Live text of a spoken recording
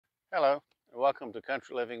Hello, and welcome to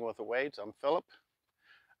Country Living with the Wades. I'm Philip.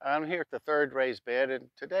 I'm here at the third raised bed, and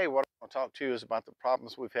today what I want to talk to you is about the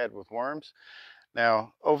problems we've had with worms.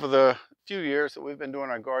 Now, over the few years that we've been doing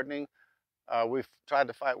our gardening, we've tried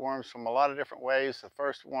to fight worms from a lot of different ways. The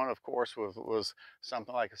first one, of course, was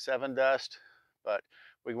something like a 7 dust, but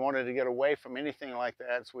we wanted to get away from anything like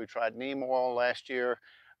that, so we tried neem oil last year.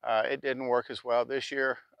 It didn't work as well. This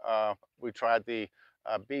year, we tried the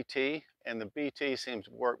BT, and the BT seems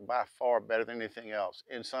to work by far better than anything else.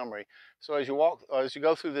 In summary, so as you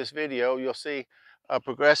go through this video, you'll see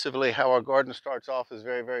progressively how our garden starts off as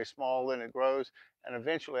very, very small, then it grows, and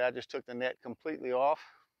eventually I just took the net completely off.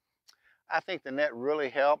 I think the net really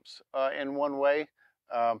helps in one way,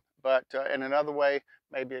 but in another way,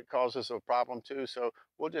 maybe it causes a problem too. So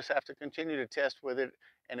we'll just have to continue to test with it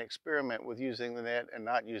and experiment with using the net and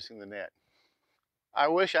not using the net. I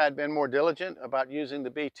wish I had been more diligent about using the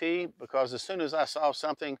BT, because as soon as I saw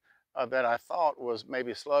something that I thought was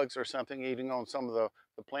maybe slugs or something eating on some of the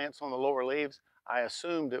plants on the lower leaves, I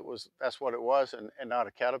assumed that's what it was, and not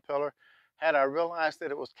a caterpillar. Had I realized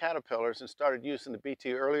that it was caterpillars and started using the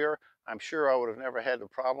BT earlier, I'm sure I would have never had the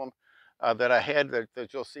problem that I had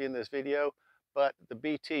that you'll see in this video. But the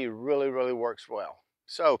BT really, really works well.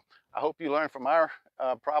 So I hope you learn from our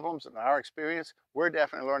problems and our experience. We're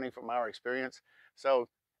definitely learning from our experience. So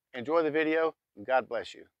enjoy the video, and God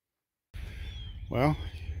bless you. Well,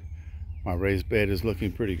 my raised bed is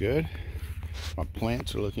looking pretty good. My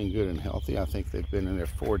plants are looking good and healthy. I think they've been in there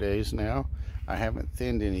 4 days now. I haven't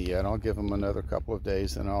thinned any yet. I'll give them another couple of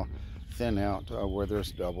days, and I'll thin out where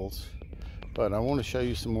there's doubles. But I want to show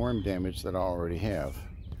you some worm damage that I already have.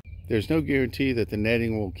 There's no guarantee that the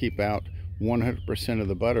netting will keep out 100% of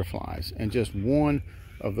the butterflies, and just one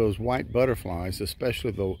of those white butterflies,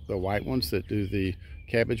 especially the white ones that do the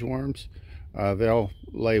cabbage worms, they'll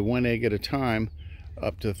lay one egg at a time,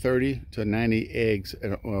 up to 30 to 90 eggs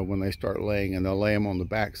when they start laying, and they'll lay them on the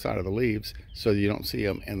back side of the leaves so you don't see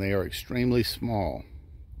them, and they are extremely small.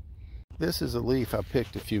 This is a leaf I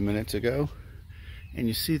picked a few minutes ago, and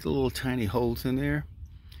you see the little tiny holes in there?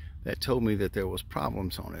 That told me that there was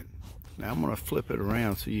problems on it. Now I'm going to flip it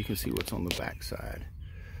around so you can see what's on the back side.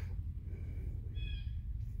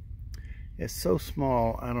 It's so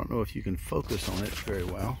small, I don't know if you can focus on it very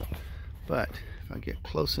well, but if I get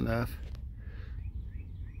close enough,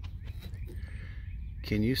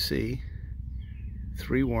 can you see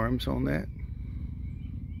 3 worms on that?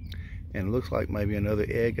 And it looks like maybe another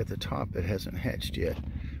egg at the top that hasn't hatched yet.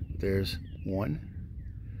 There's 1,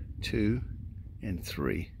 2, and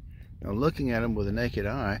 3. Now, looking at them with a naked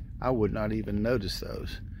eye, I would not even notice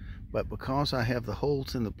those. But because I have the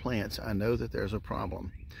holes in the plants, I know that there's a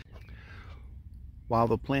problem. While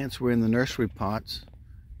the plants were in the nursery pots,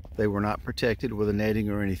 they were not protected with a netting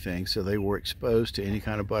or anything, so they were exposed to any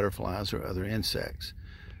kind of butterflies or other insects.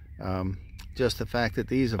 Just the fact that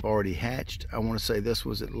these have already hatched, I want to say this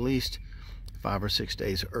was at least 5 or 6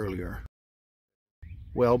 days earlier,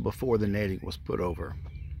 well before the netting was put over.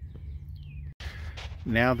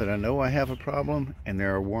 Now that I know I have a problem and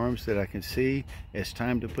there are worms that I can see, it's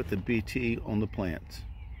time to put the BT on the plants.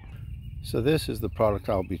 So this is the product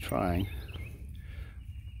I'll be trying.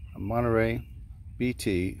 A Monterey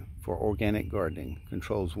BT for organic gardening.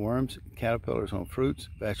 Controls worms, caterpillars on fruits,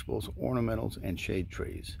 vegetables, ornamentals, and shade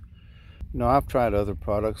trees. Now, I've tried other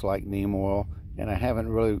products like neem oil, and I haven't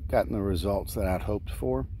really gotten the results that I'd hoped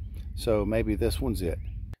for. So maybe this one's it.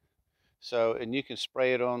 So, and you can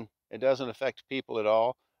spray it on, it doesn't affect people at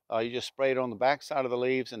all. You just spray it on the back side of the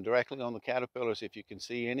leaves and directly on the caterpillars if you can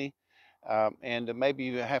see any. And maybe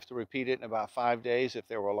you have to repeat it in about 5 days if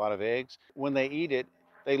there were a lot of eggs. When they eat it,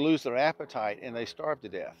 they lose their appetite and they starve to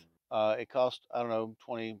death. It cost, I don't know,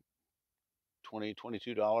 $22,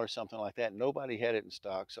 something like that. Nobody had it in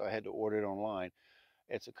stock, so I had to order it online.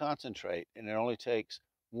 It's a concentrate, and it only takes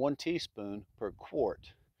 1 teaspoon per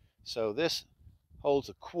quart. So this holds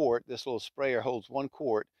a quart. This little sprayer holds 1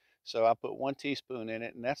 quart. So I put 1 teaspoon in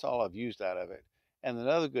it, and that's all I've used out of it. And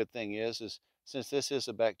another good thing is since this is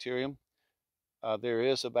a bacterium, there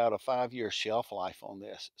is about a 5-year shelf life on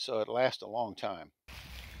this, so it lasts a long time.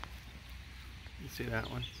 You see that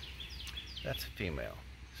one? That's a female.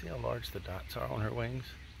 See how large the dots are on her wings?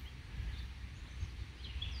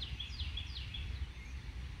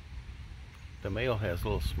 The male has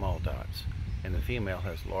little small dots, and the female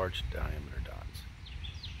has large diameter dots.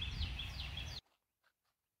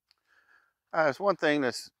 There's one thing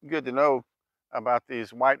that's good to know about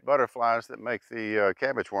these white butterflies that make the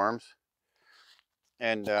cabbage worms,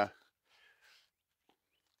 and they're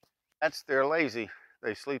lazy.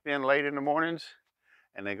 They sleep in late in the mornings,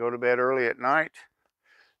 and they go to bed early at night.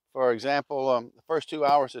 For example, the first 2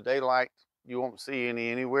 hours of daylight, you won't see any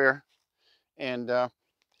anywhere. And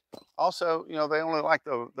also, you know, they only like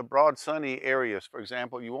the broad sunny areas. For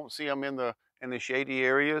example, you won't see them in the shady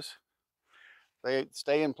areas. They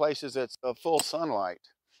stay in places that's full sunlight.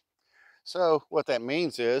 So what that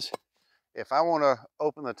means is, if I want to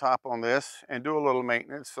open the top on this and do a little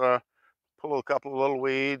maintenance, pull a couple of little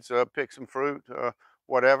weeds, pick some fruit,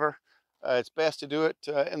 whatever, it's best to do it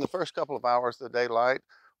in the first couple of hours of the daylight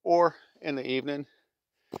or in the evening.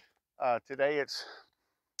 Today it's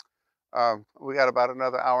we got about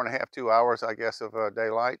another hour and a half, 2 hours, I guess, of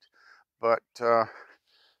daylight, but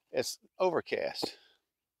it's overcast,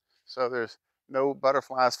 so there's no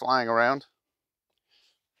butterflies flying around.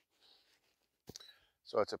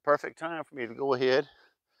 So it's a perfect time for me to go ahead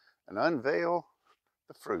and unveil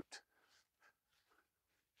the fruit.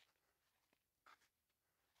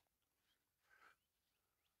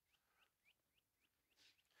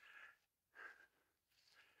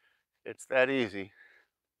 It's that easy.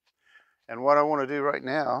 And what I want to do right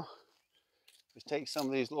now is take some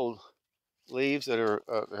of these little leaves that are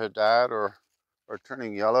have died or are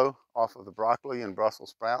turning yellow off of the broccoli and Brussels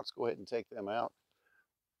sprouts. Go ahead and take them out.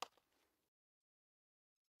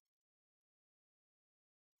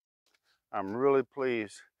 I'm really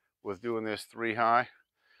pleased with doing this 3 high.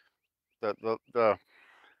 The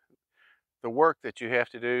work that you have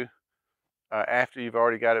to do after you've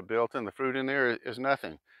already got it built and the fruit in there is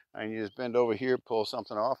nothing. And you just bend over here, pull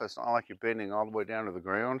something off. It's not like you're bending all the way down to the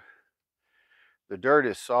ground. The dirt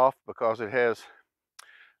is soft because it has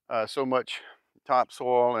so much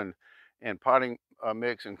topsoil and potting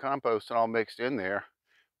mix and compost and all mixed in there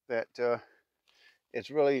that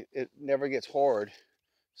it never gets hard.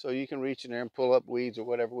 So you can reach in there and pull up weeds or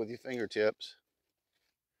whatever with your fingertips.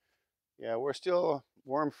 Yeah, we're still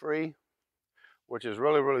worm free, which is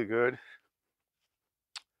really, really good.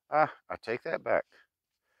 I take that back.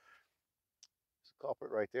 It's a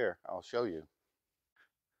culprit right there. I'll show you.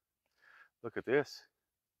 Look at this.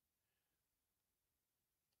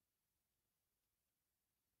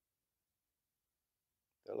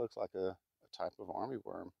 That looks like a type of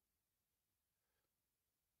armyworm.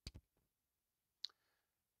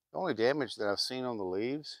 The only damage that I've seen on the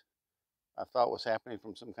leaves, I thought was happening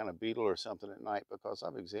from some kind of beetle or something at night, because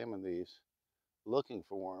I've examined these looking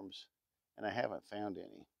for worms and I haven't found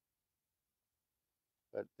any.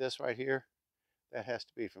 But this right here, that has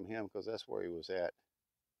to be from him, because that's where he was at.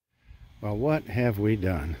 Well, what have we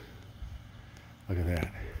done? Look at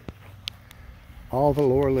that. All the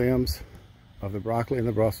lower limbs of the broccoli and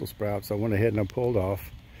the Brussels sprouts I went ahead and I pulled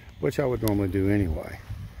off, which I would normally do anyway.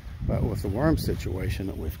 But with the worm situation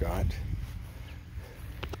that we've got,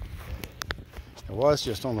 it was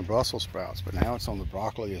just on the Brussels sprouts, but now it's on the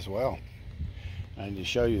broccoli as well. I need to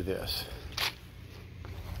show you this.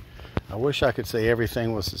 I wish I could say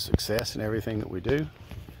everything was a success in everything that we do.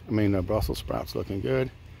 I mean, the Brussels sprouts looking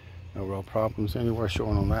good. No real problems anywhere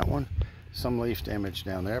showing on that one. Some leaf damage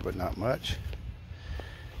down there, but not much.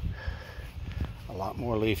 A lot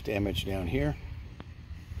more leaf damage down here.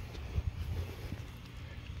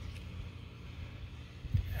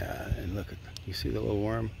 And look at, you see the little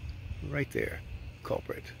worm right there,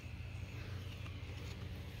 culprit.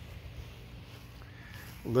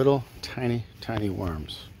 Little tiny, tiny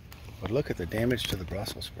worms. But look at the damage to the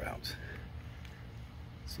Brussels sprouts.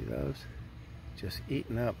 See those? Just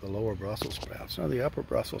eating up the lower Brussels sprouts. Now the upper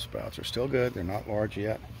Brussels sprouts are still good. They're not large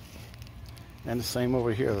yet. And the same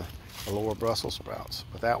over here, the lower Brussels sprouts.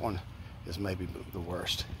 But that one is maybe the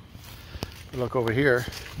worst. But look over here.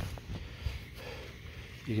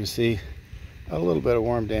 You can see a little bit of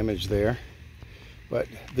worm damage there. But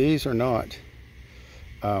these are not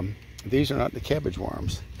the cabbage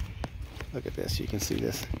worms. Look at this. You can see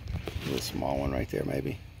this little small one right there,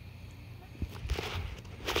 maybe.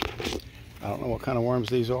 I don't know what kind of worms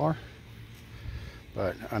these are,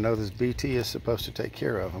 but I know this BT is supposed to take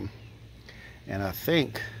care of them. And I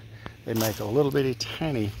think they make a little bitty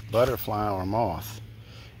tiny butterfly or moth.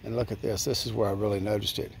 And look at this. This is where I really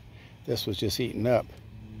noticed it. This was just eaten up.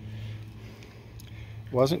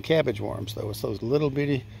 It wasn't cabbage worms, though. It's those little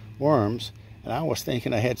bitty worms. And I was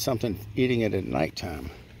thinking I had something eating it at nighttime,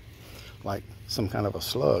 like some kind of a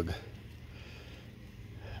slug.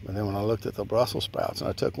 But then when I looked at the Brussels sprouts and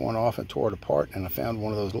I took one off and tore it apart and I found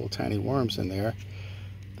one of those little tiny worms in there,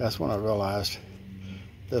 that's when I realized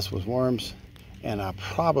this was worms, and I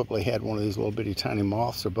probably had one of these little bitty tiny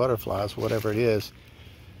moths or butterflies, whatever it is,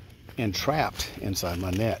 entrapped inside my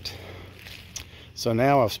net. So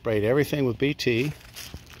now I've sprayed everything with BT.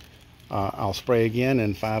 I'll spray again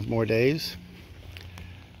in 5 more days.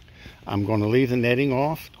 I'm going to leave the netting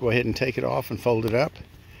off, go ahead and take it off and fold it up.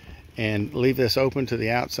 and leave this open to the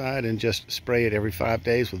outside and just spray it every 5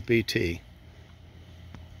 days with BT.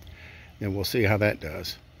 Then we'll see how that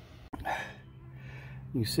does.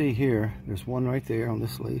 You see here, there's one right there on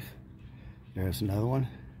this leaf. There's another one,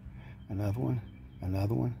 another one,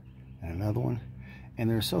 another one, and another one. And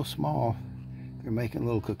they're so small, they're making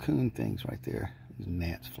little cocoon things right there. These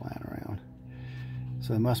gnats flying around.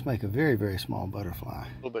 So they must make a very, very small butterfly.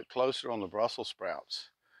 A little bit closer on the Brussels sprouts.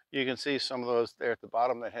 You can see some of those there at the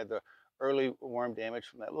bottom that had the early worm damage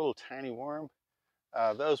from that little tiny worm.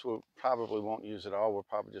 Those we probably won't use at all. We'll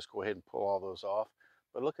probably just go ahead and pull all those off.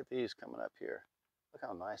 But look at these coming up here. Look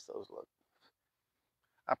how nice those look.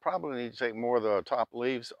 I probably need to take more of the top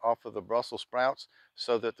leaves off of the Brussels sprouts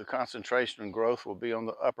so that the concentration and growth will be on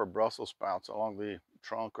the upper Brussels sprouts along the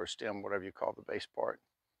trunk or stem, whatever you call the base part.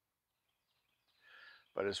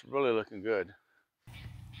 But it's really looking good.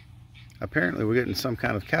 Apparently we're getting some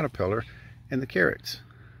kind of caterpillar in the carrots.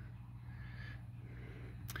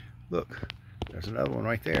 Look, there's another one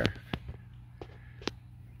right there.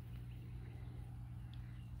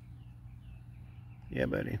 Yeah,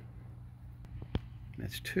 buddy.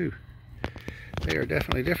 That's two. They are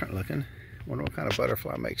definitely different looking. Wonder what kind of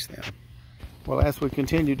butterfly makes them. Well, as we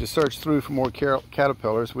continued to search through for more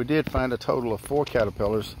caterpillars, we did find a total of 4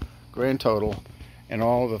 caterpillars, grand total, in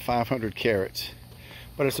all of the 500 carrots.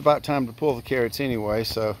 But it's about time to pull the carrots anyway,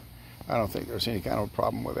 so I don't think there's any kind of a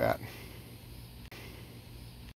problem with that.